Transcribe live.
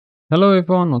Hello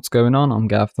everyone, what's going on? I'm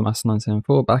Gav the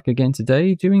Master974 back again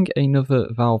today doing another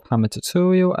Valve Hammer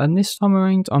tutorial, and this time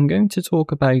around I'm going to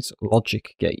talk about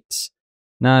logic gates.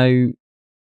 Now,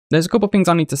 there's a couple of things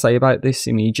I need to say about this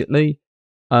immediately.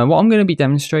 What I'm going to be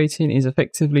demonstrating is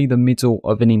effectively the middle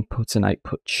of an input and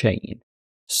output chain.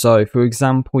 So for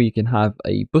example, you can have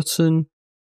a button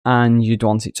and you'd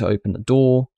want it to open the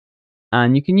door.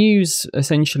 And you can use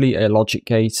essentially a logic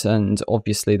gate, and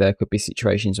obviously there could be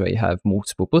situations where you have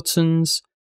multiple buttons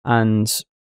and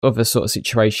other sort of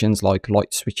situations like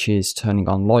light switches turning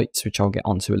on lights, which I'll get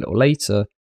onto a little later.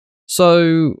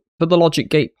 So for the logic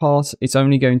gate part, it's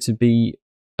only going to be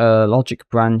a logic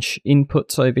branch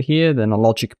input over here, then a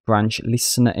logic branch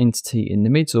listener entity in the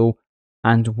middle,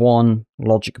 and one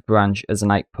logic branch as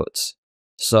an output.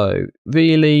 So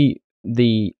really,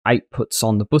 the outputs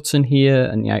on the button here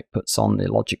and the outputs on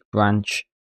the logic branch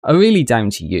are really down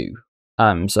to you.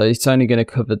 So it's only going to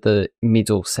cover the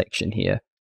middle section here.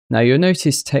 Now you'll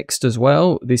notice text as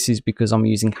well. This is because I'm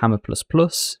using Hammer++.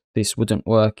 This wouldn't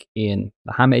work in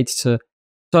the Hammer editor.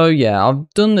 So yeah, I've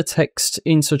done the text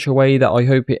in such a way that I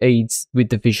hope it aids with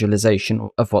the visualization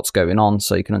of what's going on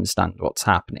so you can understand what's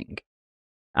happening.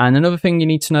 And another thing you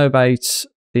need to know about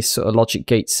this sort of logic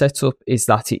gate setup is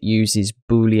that it uses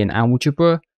Boolean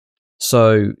algebra.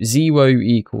 So 0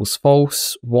 equals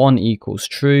false, 1 equals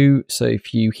true. So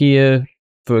if you hear,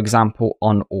 for example,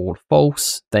 on all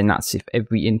false, then that's if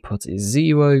every input is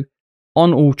 0.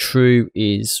 On all true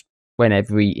is when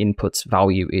every input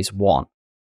value is 1.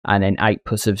 And then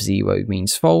output of 0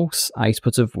 means false,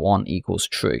 output of 1 equals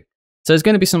true. So there's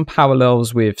going to be some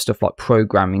parallels with stuff like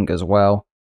programming as well.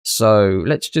 So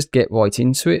let's just get right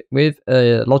into it with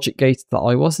a logic gate that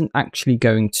I wasn't actually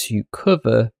going to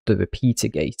cover, the repeater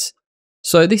gate.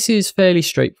 So this is fairly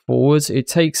straightforward. It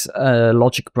takes a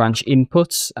logic branch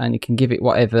input and you can give it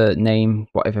whatever name,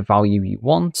 whatever value you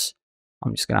want.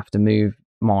 I'm just going to have to move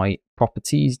my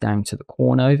properties down to the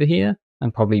corner over here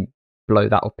and probably blow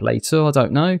that up later, I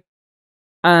don't know.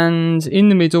 And in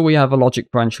the middle we have a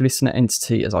logic branch listener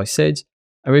entity, as I said.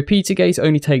 A repeater gate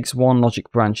only takes one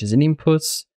logic branch as an input.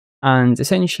 And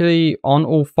essentially, on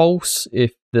all false,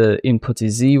 if the input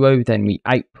is 0, then we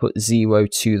output 0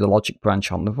 to the logic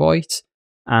branch on the right.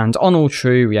 And on all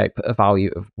true, we output a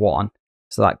value of 1.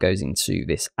 So that goes into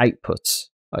this output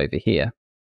over here.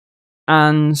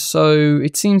 And so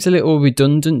it seems a little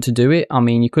redundant to do it. I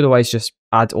mean, you could always just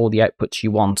add all the outputs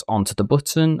you want onto the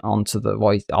button, onto the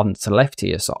right, onto the left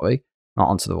here, sorry, not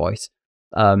onto the right.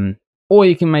 Or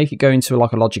you can make it go into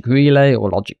like a logic relay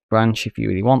or logic branch if you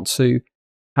really want to.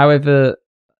 However,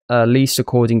 at least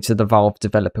according to the Valve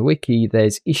Developer Wiki,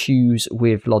 there's issues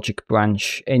with logic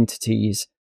branch entities,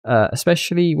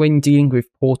 especially when dealing with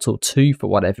Portal 2 for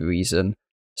whatever reason.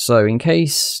 So in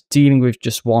case dealing with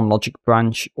just one logic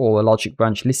branch or a logic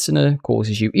branch listener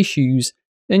causes you issues,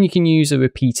 then you can use a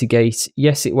repeater gate.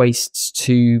 Yes, it wastes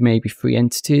 2, maybe 3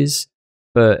 entities,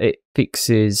 but it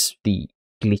fixes the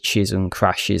glitches and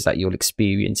crashes that you'll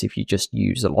experience if you just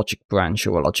use a logic branch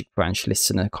or a logic branch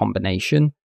listener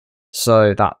combination.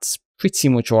 So that's pretty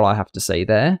much all I have to say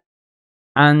there.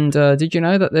 And did you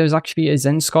know that there's actually a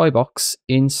Zen Skybox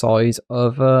inside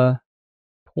of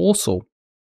Portal?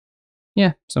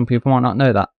 Yeah, some people might not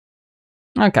know that.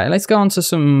 Okay, let's go on to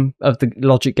some of the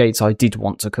logic gates I did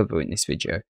want to cover in this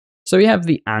video. So we have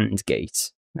the AND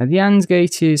gate. Now the AND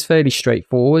gate is fairly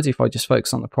straightforward. If I just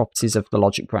focus on the properties of the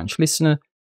logic branch listener,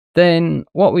 then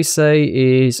what we say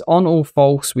is on all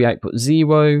false we output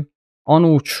 0, on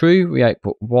all true we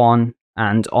output 1,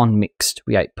 and on mixed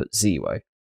we output 0.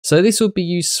 So this will be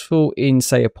useful in,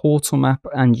 say, a portal map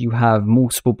and you have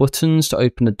multiple buttons to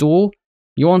open a door.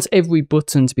 You want every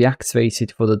button to be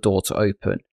activated for the door to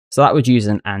open. So that would use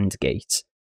an AND gate.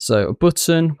 So a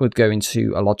button would go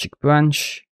into a logic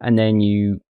branch, and then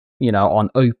you know,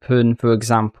 on open, for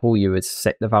example, you would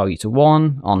set the value to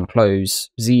 1, on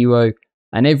close 0,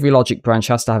 and every logic branch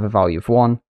has to have a value of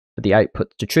 1 for the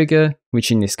output to trigger,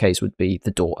 which in this case would be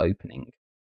the door opening.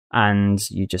 And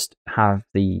you just have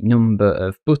the number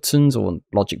of buttons or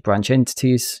logic branch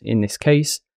entities in this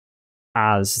case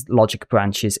as logic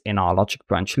branches in our logic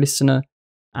branch listener,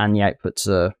 and the outputs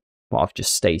are what I've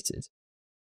just stated.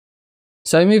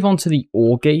 So move on to the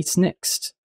OR gate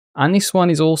next, and this one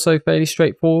is also fairly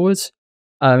straightforward.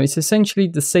 It's essentially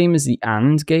the same as the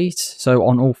AND gate. So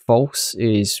on all false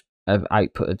is an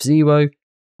output of 0,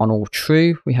 on all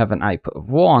true we have an output of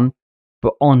 1,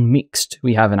 but on mixed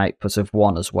we have an output of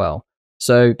 1 as well.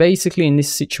 So basically in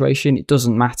this situation it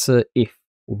doesn't matter if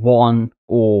 1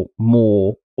 or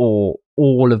more or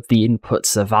all of the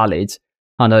inputs are valid.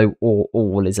 I know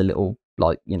all is a little,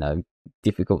 like, you know,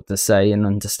 difficult to say and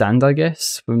understand, I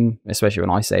guess, especially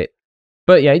when I say it.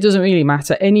 But yeah, it doesn't really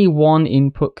matter. Any one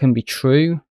input can be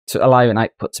true to allow an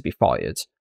output to be fired.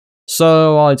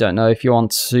 So I don't know, if you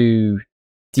want to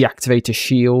deactivate a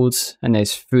shield and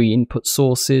there's 3 input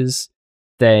sources,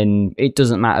 then it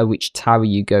doesn't matter which tower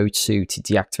you go to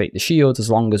deactivate the shield. As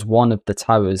long as one of the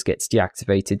towers gets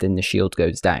deactivated, then the shield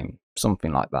goes down,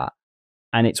 something like that.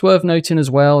 And it's worth noting as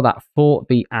well that for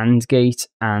the AND gate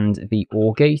and the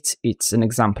OR gate, it's an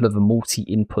example of a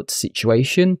multi-input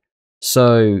situation.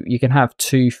 So you can have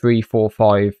 2, 3, 4,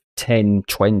 5, 10,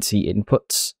 20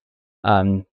 inputs.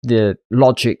 The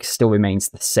logic still remains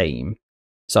the same.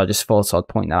 So I just thought I'd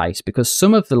point that out, because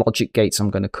some of the logic gates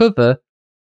I'm going to cover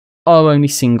are only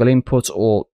single input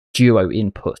or duo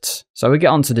input. So we'll get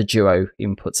onto the duo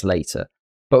inputs later.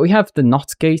 But we have the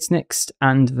NOT gate next,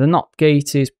 and the NOT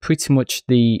gate is pretty much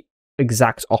the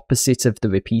exact opposite of the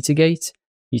repeater gate.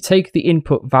 You take the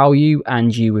input value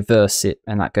and you reverse it,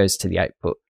 and that goes to the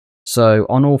output. So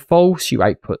on all false, you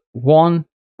output 1,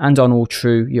 and on all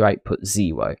true, you output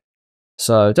 0.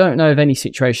 So don't know of any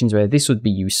situations where this would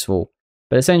be useful,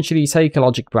 but essentially you take a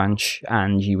logic branch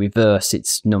and you reverse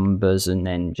its numbers and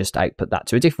then just output that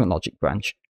to a different logic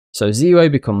branch. So 0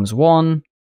 becomes 1,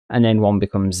 and then 1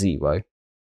 becomes 0.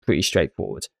 Pretty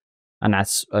straightforward. And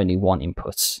that's only one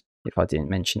input, if I didn't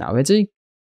mention that already.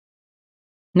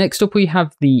 Next up, we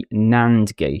have the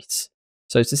NAND gate.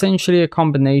 So it's essentially a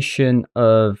combination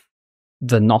of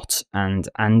the NOT and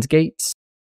AND gates.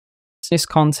 In this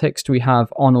context, we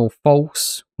have on all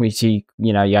false, which you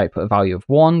output a value of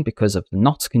 1 because of the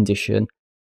NOT condition.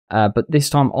 But this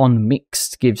time on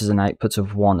mixed gives an output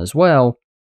of 1 as well.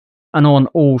 And on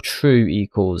all true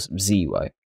equals 0.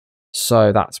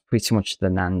 So that's pretty much the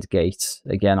NAND gate.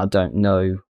 Again, I don't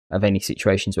know of any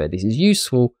situations where this is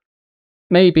useful.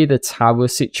 Maybe the tower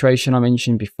situation I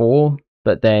mentioned before,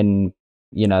 but then,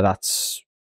 that's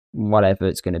whatever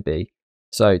it's going to be.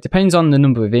 So it depends on the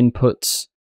number of inputs,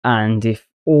 and if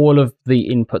all of the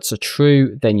inputs are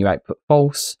true, then you output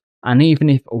false. And even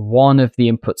if one of the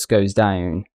inputs goes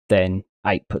down, then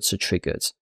outputs are triggered.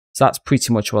 So that's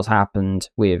pretty much what happened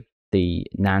with the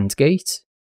NAND gate.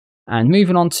 And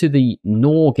moving on to the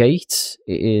NOR gate,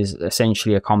 it is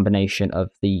essentially a combination of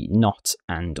the NOT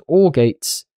and OR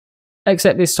gates,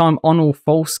 except this time on all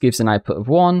false gives an output of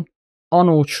 1, on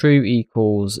all true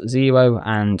equals 0,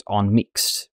 and on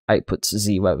mixed outputs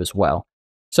 0 as well.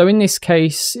 So in this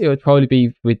case, it would probably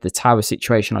be with the tower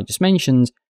situation I just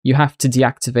mentioned, you have to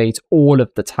deactivate all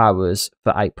of the towers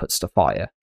for outputs to fire.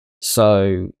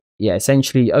 So yeah,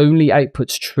 essentially only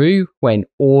outputs true when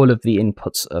all of the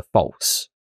inputs are false.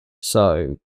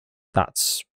 So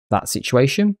that's that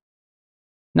situation.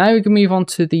 Now we can move on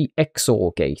to the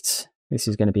XOR gate. This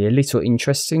is going to be a little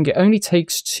interesting. It only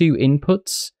takes 2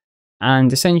 inputs,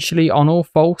 and essentially on all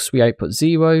false we output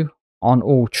 0, on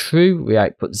all true we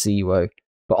output 0,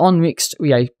 but on mixed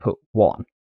we output 1.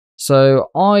 So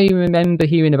I remember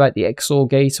hearing about the XOR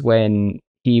gate when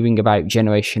hearing about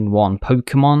Generation 1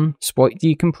 Pokemon sprite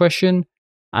decompression,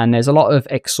 and there's a lot of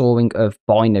XORing of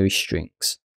binary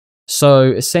strings.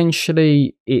 So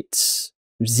essentially it's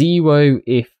 0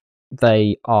 if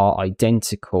they are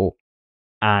identical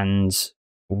and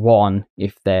 1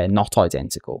 if they're not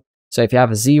identical. So if you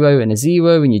have a 0 and a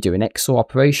 0 and you do an XOR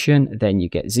operation, then you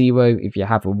get 0. If you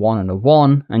have a 1 and a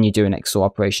 1 and you do an XOR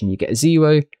operation, you get a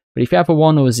 0. But if you have a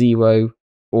 1 or a 0,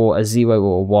 or a 0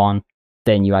 or a 1,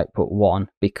 then you output 1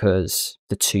 because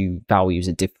the 2 values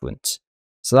are different.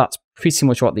 So that's pretty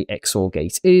much what the XOR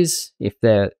gate is. If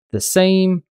they're the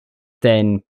same,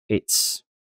 then it's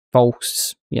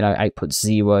false, output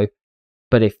 0.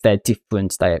 But if they're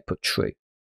different, they output true.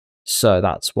 So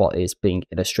that's what is being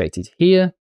illustrated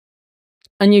here.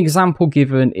 And the example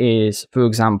given is, for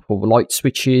example, light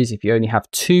switches. If you only have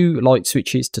 2 light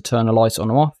switches to turn a light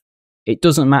on or off, it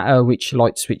doesn't matter which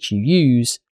light switch you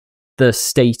use, the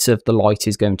state of the light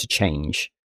is going to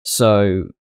change. So,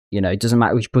 it doesn't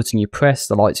matter which button you press,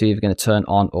 the lights are either going to turn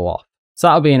on or off. So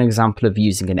that'll be an example of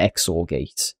using an XOR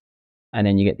gate. And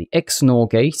then you get the XNOR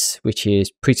gate, which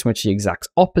is pretty much the exact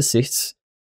opposite.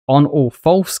 On all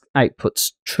false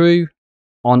outputs true,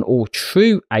 on all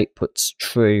true outputs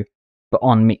true, but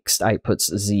on mixed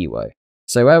outputs 0.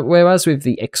 So whereas with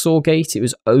the XOR gate, it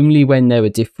was only when they were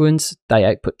different, they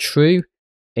output true.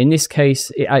 In this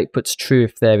case, it outputs true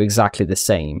if they're exactly the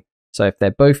same. So if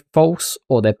they're both false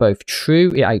or they're both true,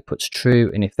 it outputs true.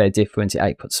 And if they're different, it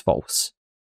outputs false.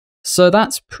 So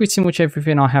that's pretty much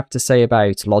everything I have to say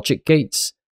about logic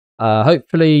gates.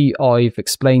 Hopefully I've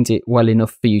explained it well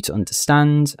enough for you to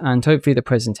understand, and hopefully the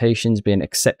presentation's been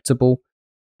acceptable.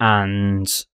 And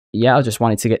yeah, I just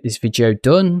wanted to get this video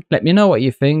done. Let me know what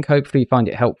you think. Hopefully you find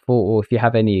it helpful, or if you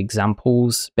have any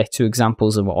examples, better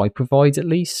examples than what I provide at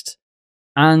least.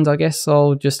 And I guess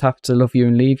I'll just have to love you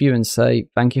and leave you and say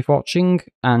thank you for watching,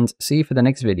 and see you for the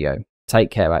next video.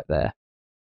 Take care out there.